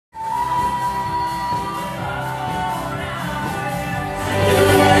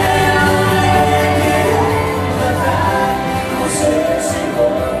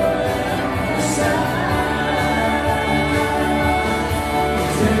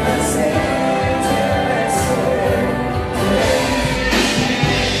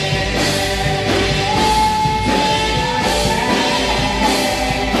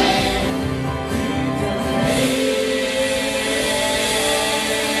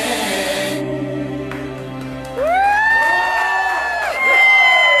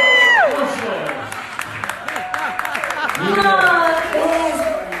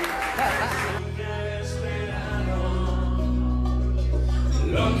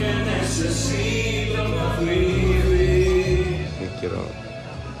necesito para vivir. Y quiero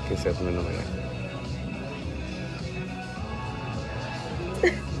que seas mi novia.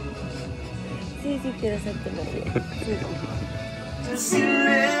 Sí, sí quiero ser tu novia. El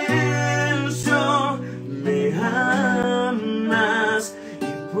silencio me amas y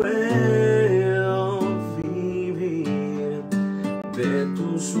puedo vivir de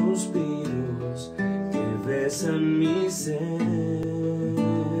tus suspiros que besan mi ser.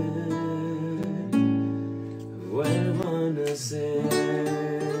 Vuelvo a nacer.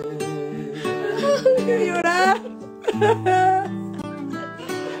 Quiero llorar.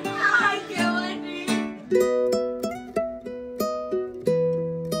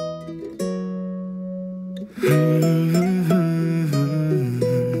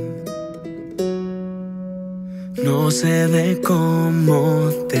 No sé de cómo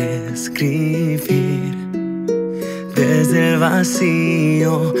describir desde el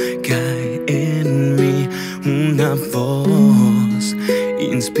vacío que hay en mí una voz,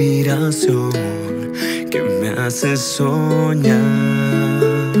 inspiración que me hace soñar.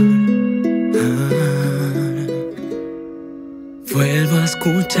 Vuelvo a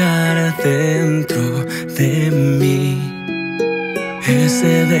escuchar dentro de mí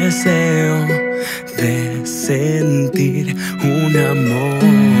ese deseo de sentir un amor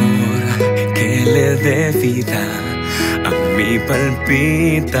que le dé vida a mi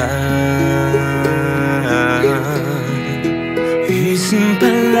palpitar. Y sin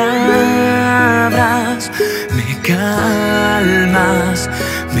palabras me calmas,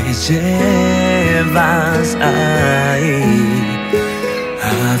 me llevas ahí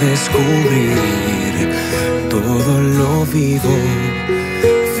a descubrir todo lo vivo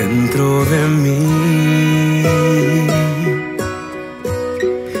dentro de mí.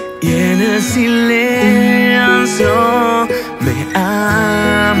 Y en el silencio me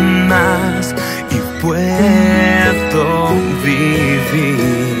amas y puedo vivir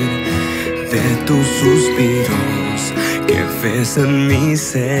de tus suspiros que besan mi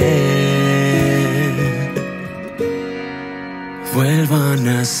ser. Vuelvo a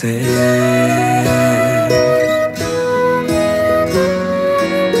nacer.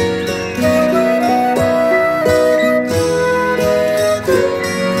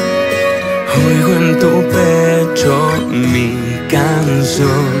 Oigo en tu pecho mi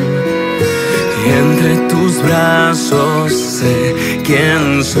canción y entre tus brazos sé quién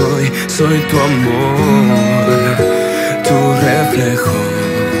soy. Soy tu amor, tu reflejo,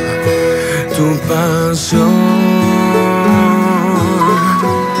 tu pasión.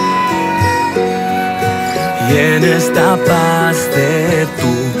 Y en esta paz de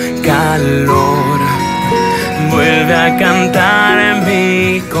tu calor vuelve a cantar en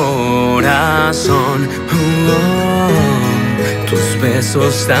mi corazón. Tus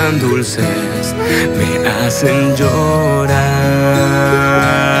besos tan dulces me hacen llorar.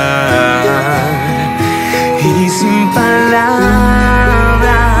 Y sin palabras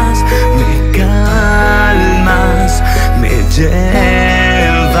me calmas, me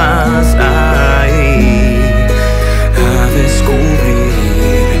llevas ahí a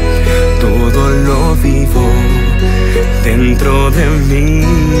descubrir todo lo vivo dentro de mí.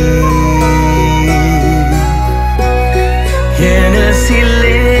 Y en el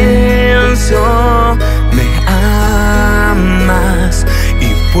silencio me amas y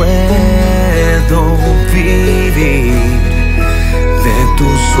puedo vivir de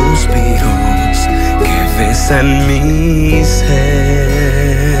tus suspiros que besan mi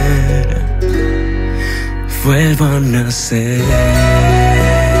ser. Vuelvo a nacer.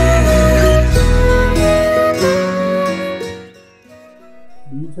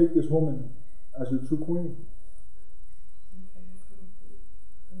 Do you take this woman as your true queen?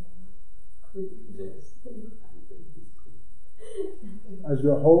 As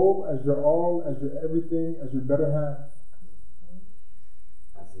your whole, as your all, as your everything, as your better half?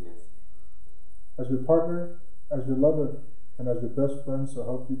 As your partner, as your lover, and as your best friend, so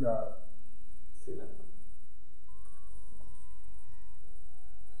help you God.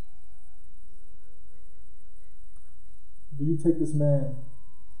 Do you take this man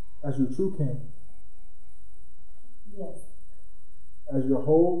as your true king? Yes. As your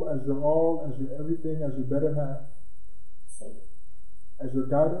whole, as your all, as your everything, as your better half? Sí. As your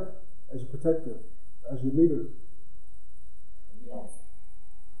guider, as your protector, as your leader? Yes.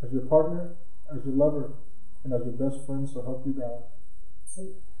 As your partner, as your lover, and as your best friend, so help you God.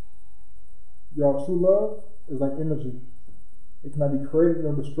 Sí. Y'all, true love is like energy. It cannot be created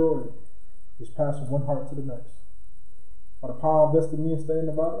nor destroyed. It's passed from one heart to the next. By the power invested in me and stay in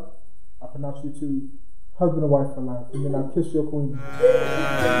Nevada, I pronounce you two husband and wife for life. And then I kiss your queen.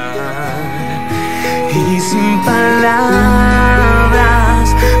 y sin palabras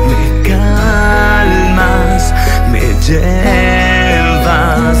me calmas, me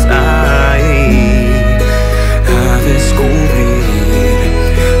llevas ahí a descubrir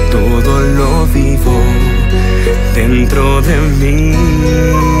todo lo vivo dentro de mí.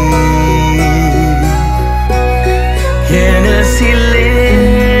 Y en el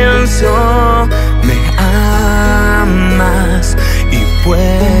silencio me amas y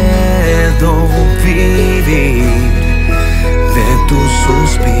puedo vivir de tus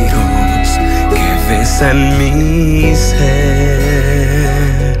suspiros que besan mi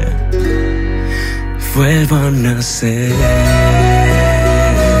ser. Vuelvo a nacer,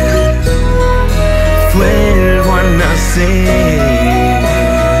 vuelvo a nacer.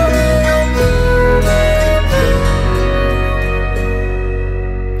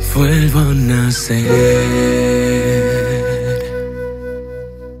 Vuelvo a nacer.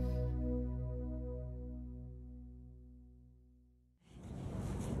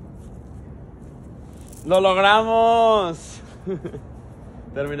 ¡Lo logramos!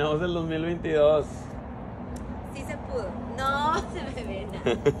 Terminamos el 2022. Sí se pudo. No se me ve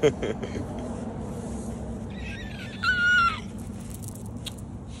nada.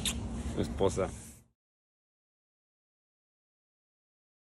 Esposa.